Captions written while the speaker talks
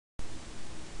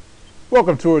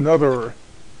Welcome to another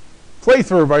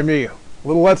playthrough by me. A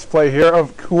little let's play here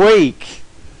of Quake.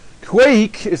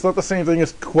 Quake is not the same thing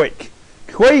as Quake.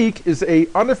 Quake is a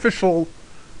unofficially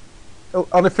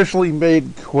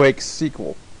made Quake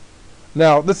sequel.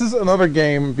 Now, this is another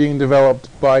game being developed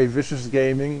by Vicious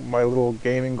Gaming, my little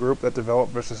gaming group that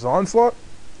developed Vicious Onslaught.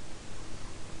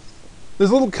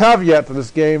 There's a little caveat to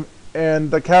this game, and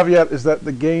the caveat is that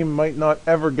the game might not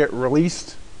ever get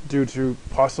released due to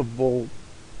possible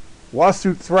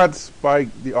lawsuit threats by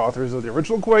the authors of the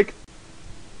original Quake.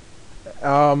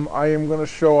 I am going to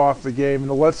show off the game in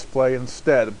the Let's Play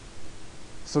instead,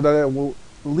 so that it will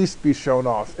at least be shown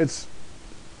off. It's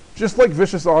just like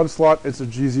Vicious Onslaught, it's a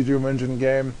GZ Doom engine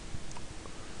game.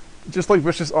 Just like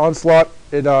Vicious Onslaught,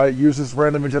 it uses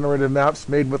randomly generated maps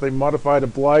made with a modified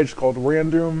oblige called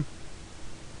Randoom.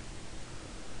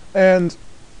 And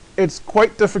it's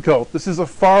quite difficult. This is a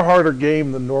far harder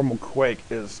game than normal Quake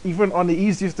is. Even on the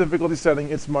easiest difficulty setting,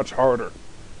 it's much harder.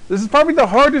 This is probably the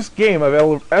hardest game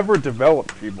I've ever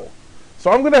developed, people. So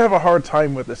I'm going to have a hard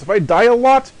time with this. If I die a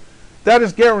lot, that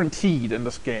is guaranteed in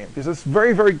this game, because it's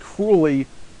very, very cruelly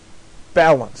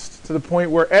balanced, to the point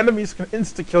where enemies can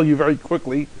insta-kill you very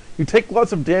quickly. You take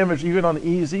lots of damage even on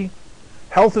easy.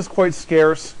 Health is quite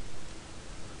scarce.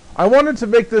 I wanted to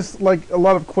make this like a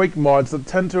lot of Quake mods that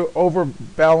tend to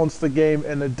overbalance the game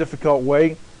in a difficult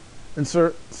way, and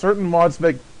certain mods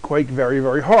make Quake very,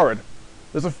 very hard.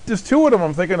 There's two of them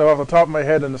I'm thinking of off the top of my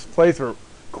head in this playthrough.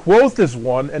 Quoth is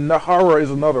one, and Nahara is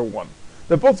another one.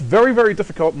 They're both very, very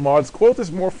difficult mods. Quoth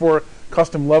is more for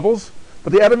custom levels,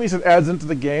 but the enemies it adds into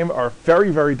the game are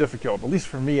very, very difficult, at least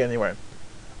for me anyway.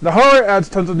 Nahara adds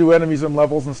tons of new enemies and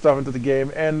levels and stuff into the game,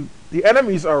 and the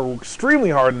enemies are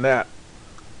extremely hard in that.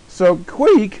 So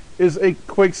Quake is a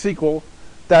Quake sequel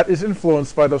that is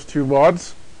influenced by those two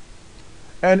mods,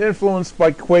 and influenced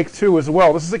by Quake 2 as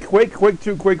well. This is a Quake, Quake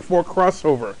 2, Quake 4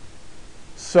 crossover.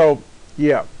 So,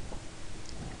 yeah.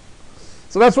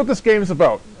 So that's what this game is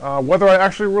about. Whether I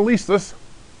actually release this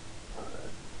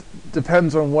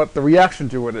depends on what the reaction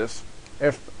to it is.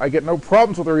 If I get no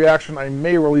problems with the reaction, I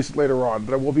may release it later on,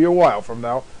 but it will be a while from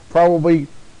now. Probably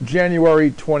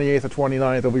January 28th or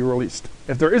 29th it'll be released.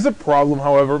 If there is a problem,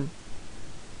 however,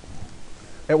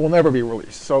 it will never be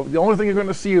released. So the only thing you're going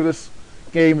to see of this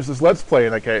game is this Let's Play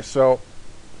in that case. So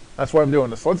that's why I'm doing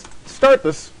this. So let's start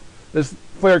this. This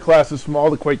player class is from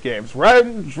all the Quake games.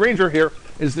 Ranger here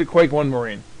is the Quake 1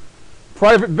 Marine.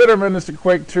 Private Bitterman is the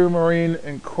Quake 2 Marine,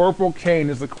 and Corporal Kane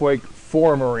is the Quake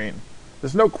 4 Marine.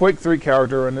 There's no Quake 3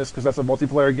 character in this because that's a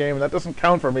multiplayer game, and that doesn't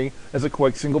count for me as a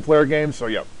Quake single-player game, so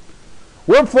yeah.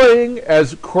 We're playing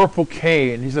as Corporal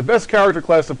Kane. He's the best character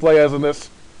class to play as in this.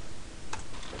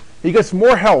 He gets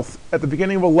more health at the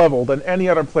beginning of a level than any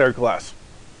other player class,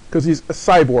 because he's a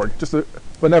cyborg, just a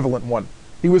benevolent one.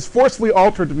 He was forcibly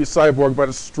altered to be a cyborg by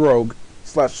the Strogg,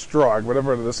 /Strogg,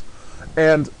 whatever it is,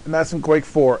 and that's in Quake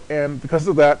 4. And because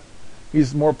of that,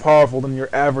 he's more powerful than your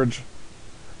average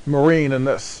Marine in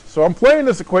this. So I'm playing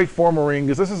as a Quake 4 Marine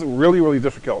because this is really, really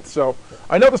difficult. So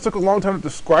I know this took a long time to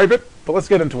describe it, but let's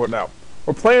get into it now.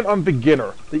 We're playing on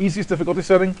beginner, the easiest difficulty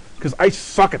setting, because I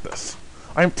suck at this.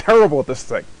 I'm terrible at this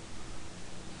thing.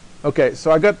 Okay,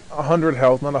 so I got 100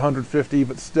 health, not 150,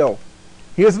 but still.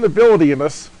 He has an ability in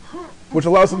this, which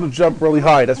allows him to jump really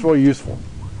high. That's really useful.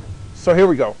 So here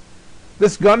we go.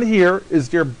 This gun here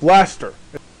is your blaster.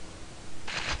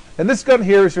 And this gun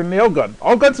here is your nail gun.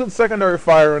 All guns with secondary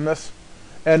fire in this.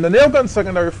 And the nail gun's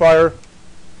secondary fire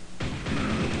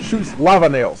shoots lava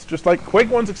nails, just like Quake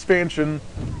 1's expansion,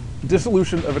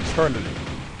 Dissolution of Eternity.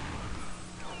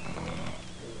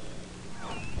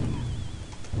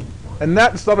 And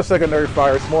that's not a secondary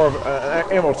fire, it's more of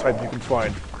an ammo type you can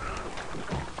find.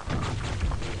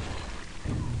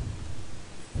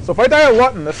 So if I die a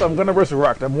lot in this, I'm going to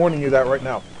resurrect. I'm warning you that right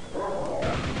now.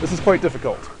 This is quite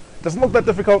difficult. It doesn't look that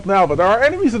difficult now, but there are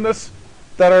enemies in this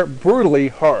that are brutally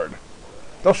hard.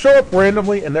 They'll show up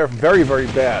randomly, and they're very, very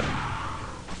bad.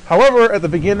 However, at the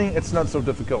beginning, it's not so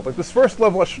difficult. Like this first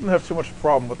level, I shouldn't have too much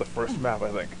problem with the first map, I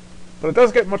think. But it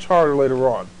does get much harder later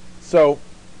on. So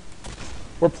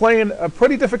we're playing a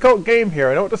pretty difficult game here.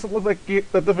 I know it doesn't look like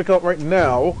that difficult right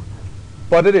now,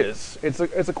 but it is. It's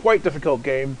a quite difficult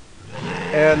game,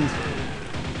 and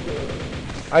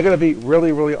I gotta be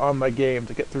really, really on my game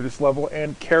to get through this level,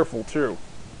 and careful too.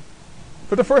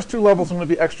 For the first two levels, I'm gonna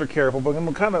be extra careful, but I'm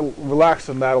gonna kind of relax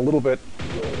on that a little bit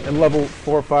in level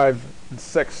 4, 5, and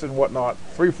 6 and whatnot.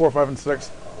 3, 4, 5, and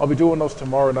 6. I'll be doing those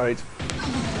tomorrow night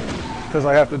because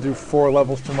I have to do 4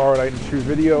 levels tomorrow night in 2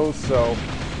 videos. So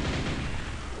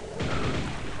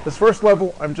this first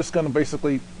level, I'm just gonna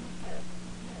basically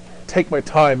take my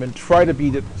time and try to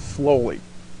beat it slowly.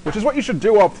 which is what you should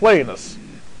do while playing this.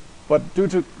 But due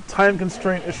to time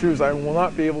constraint issues, I will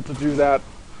not be able to do that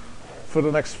for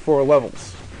the next 4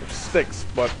 levels, which stinks,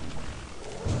 but...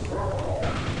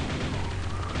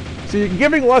 So you're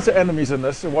giving lots of enemies in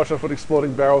this, and watch out for the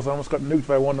exploding barrels. I almost got nuked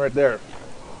by one right there.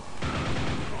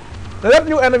 Now that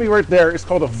new enemy right there is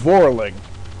called a Vorling.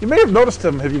 You may have noticed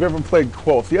him if you've ever played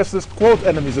Quoth. Yes, there's Quoth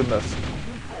enemies in this.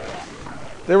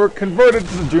 They were converted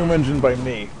to the Doom engine by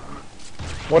me.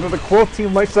 Whether the Quoth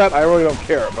team likes that, I really don't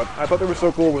care, but I thought they were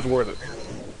so cool it was worth it.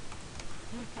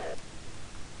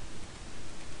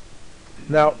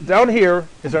 Now, down here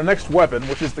is our next weapon,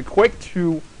 which is the Quake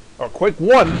 2, or Quake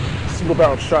 1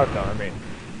 single-barreled shotgun, I mean.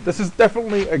 This is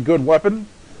definitely a good weapon,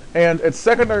 and its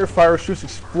secondary fire shoots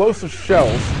explosive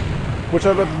shells, which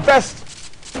are the best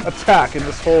attack in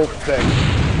this whole thing,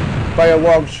 by a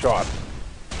long shot.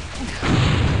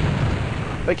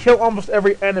 They kill almost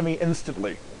every enemy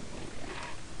instantly.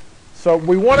 So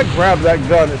we want to grab that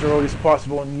gun as early as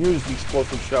possible and use the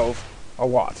explosive shells a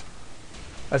lot,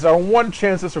 as our one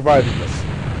chance of surviving this.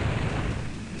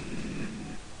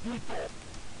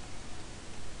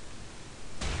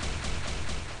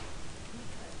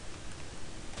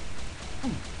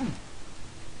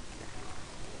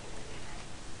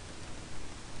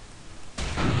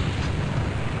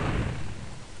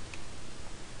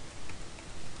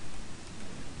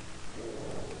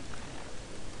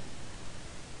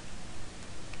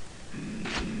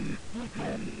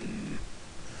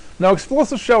 Now,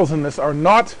 explosive shells in this are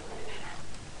not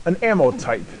an ammo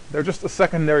type. They're just a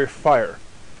secondary fire.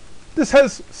 This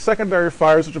has secondary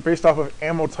fires which are based off of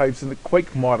ammo types in the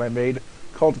Quake mod I made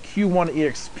called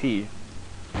Q1EXP,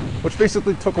 which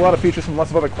basically took a lot of features from lots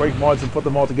of other Quake mods and put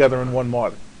them all together in one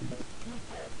mod,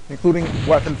 including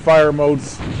weapon fire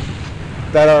modes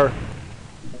that are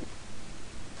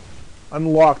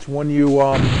unlocked when you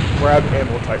grab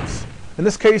ammo types. In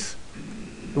this case,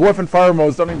 the weapon fire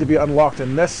modes don't need to be unlocked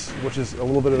in this, which is a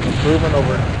little bit of an improvement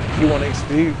over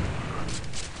Q1EXP.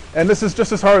 And this is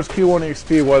just as hard as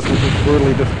Q1EXP was, which was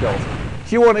brutally difficult.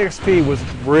 Q1EXP was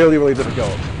really, really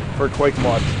difficult for a Quake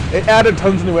mod. It added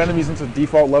tons of new enemies into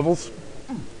default levels.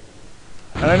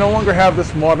 And I no longer have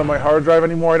this mod on my hard drive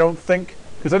anymore, I don't think,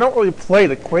 because I don't really play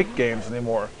the Quake games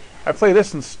anymore. I play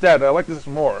this instead. I like this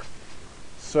more.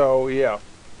 So, yeah.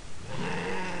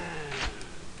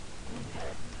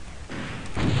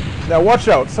 Now watch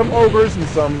out, some ogres and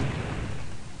some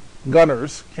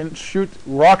gunners can shoot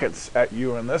rockets at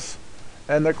you in this,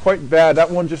 and they're quite bad. That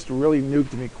one just really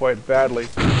nuked me quite badly.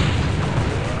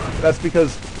 That's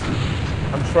because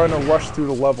I'm trying to rush through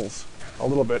the levels a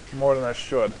little bit more than I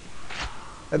should.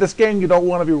 In this game you don't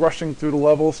want to be rushing through the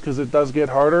levels because it does get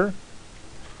harder,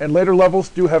 and later levels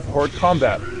do have horde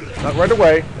combat. Not right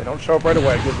away, they don't show up right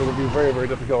away because it would be very, very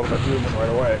difficult if I threw them in right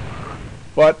away.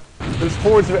 But there's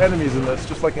hordes of enemies in this,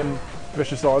 just like in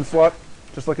Vicious Onslaught,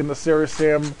 just like in the Serious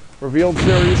Sam Revealed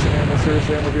series and the Serious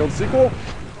Sam Revealed sequel,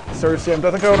 Serious Sam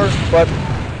Death Encounters, but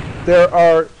there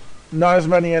are not as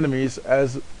many enemies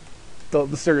as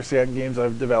the Serious Sam games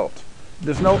I've developed.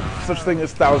 There's no such thing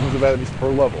as thousands of enemies per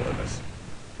level in this,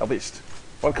 at least.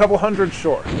 But a couple hundred,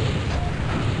 sure.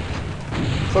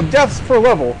 So deaths per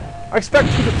level, I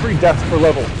expect 2 to 3 deaths per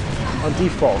level on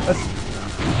default.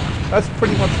 That's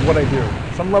pretty much what I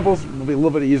do. Some levels will be a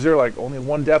little bit easier, like only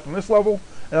 1 death on this level,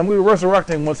 and I'm going to be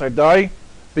resurrecting once I die,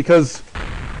 because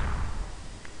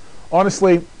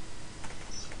honestly,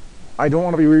 I don't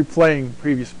want to be replaying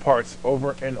previous parts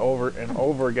over and over and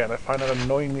over again. I find it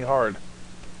annoyingly hard.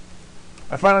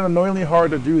 I find it annoyingly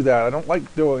hard to do that. I don't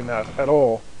like doing that at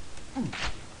all.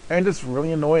 And it's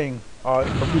really annoying for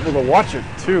people to watch it,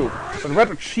 too. So I'd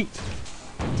rather cheat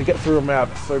to get through a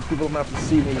map, so people don't have to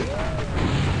see me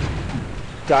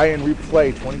die and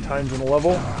replay 20 times in a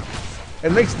level.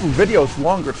 It makes the videos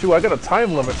longer too. I got a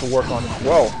time limit to work on as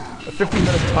well. A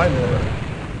 15-minute time limit.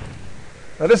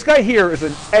 Now this guy here is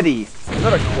an Eddy,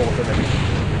 not a Quoth enemy.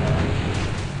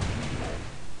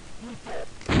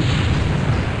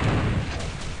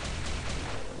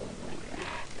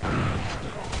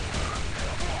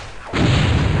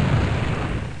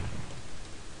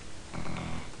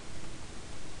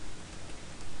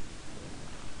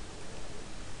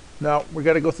 Now, we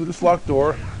gotta go through this locked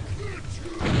door.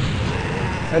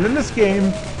 And in this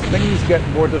game, things get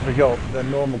more difficult than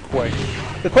normal Quake.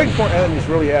 The Quake 4 enemies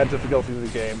really add difficulty to the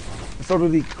game. And so do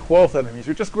the Quoth enemies.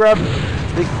 We just grabbed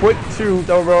the Quake 2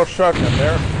 double barrel shotgun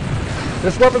there.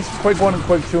 This weapon's from Quake 1 and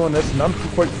Quake 2 and this, none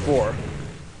from Quake 4.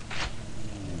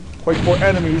 Quake 4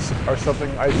 enemies are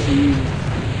something I've seen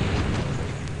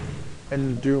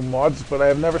in Doom mods, but I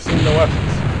have never seen the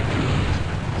weapons.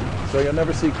 So you'll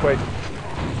never see Quake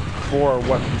 4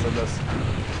 weapons in this.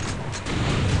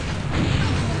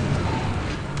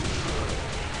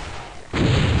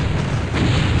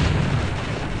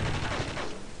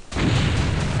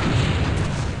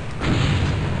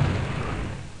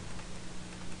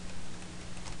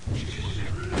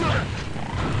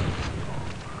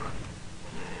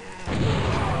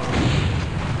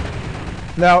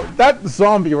 Now, that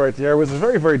zombie right there was a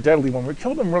very, very deadly one. We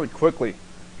killed him really quickly.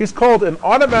 He's called an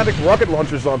automatic rocket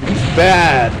launcher zombie. He's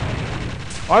bad.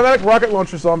 Automatic rocket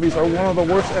launcher zombies are one of the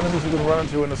worst enemies we can run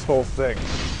into in this whole thing.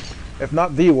 If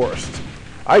not the worst.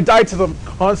 I die to them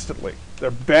constantly.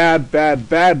 They're bad, bad,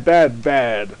 bad, bad,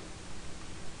 bad.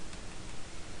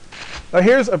 Now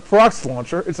here's a prox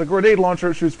launcher. It's a grenade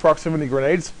launcher. It shoots proximity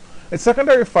grenades. Its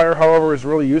secondary fire, however, is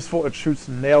really useful. It shoots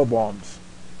nail bombs.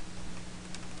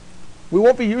 We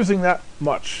won't be using that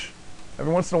much.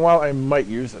 Every once in a while, I might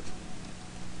use it.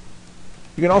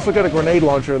 You can also get a grenade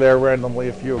launcher there randomly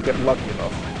if you get lucky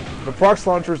enough. The prox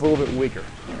launcher is a little bit weaker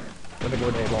than the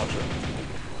grenade launcher.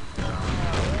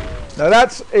 Now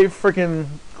that's a freaking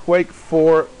Quake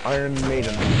 4 Iron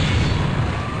Maiden.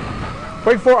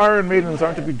 Quake 4 Iron Maidens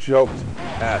aren't to be joked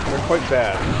at. They're quite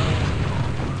bad.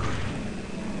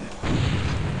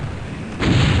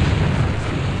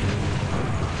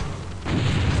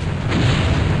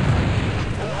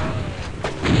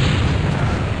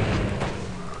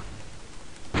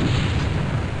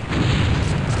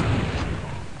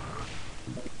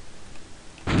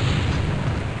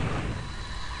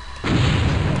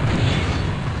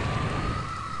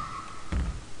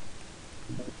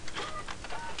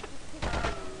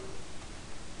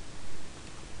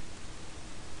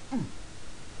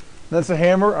 That's a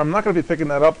hammer. I'm not going to be picking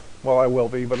that up. Well, I will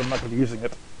be, but I'm not going to be using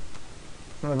it.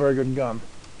 It's not a very good gun.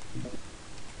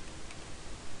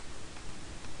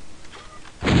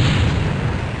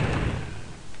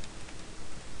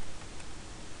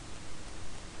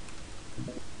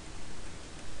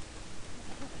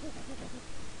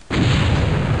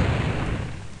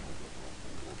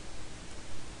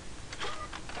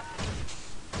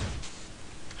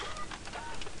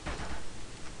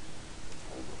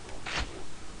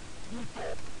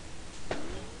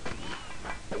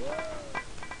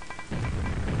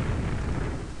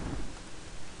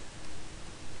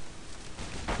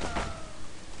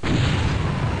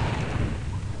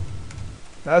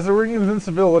 As a ring of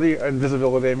invisibility, I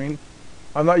mean,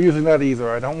 I'm not using that either.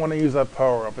 I don't want to use that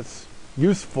power-up. It's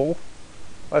useful.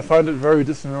 I find it very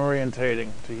disorientating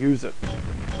to use it.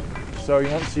 So you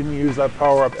won't see me use that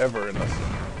power-up ever in this.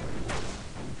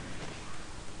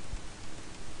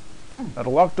 Now the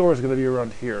locked door is going to be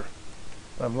around here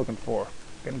that I'm looking for.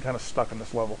 Getting kind of stuck in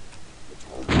this level.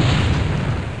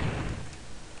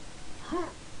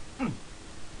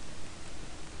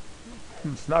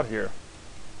 It's not here.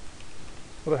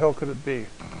 What the hell could it be?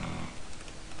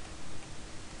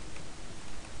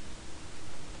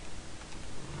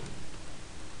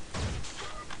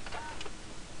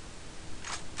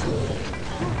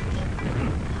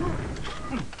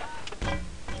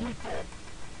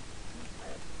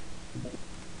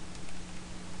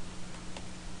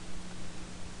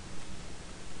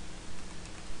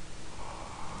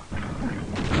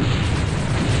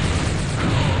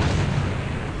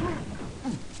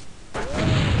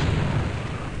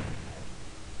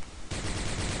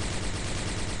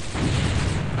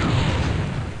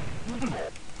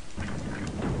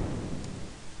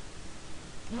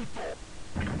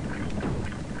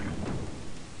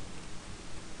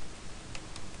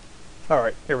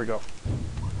 Alright, here we go.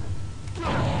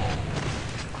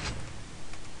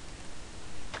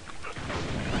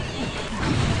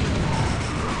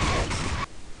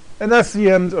 And that's the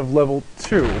end of level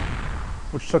 2,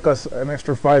 which took us an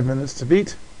extra 5 minutes to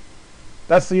beat.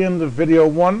 That's the end of video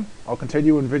 1. I'll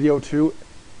continue in video 2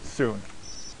 soon.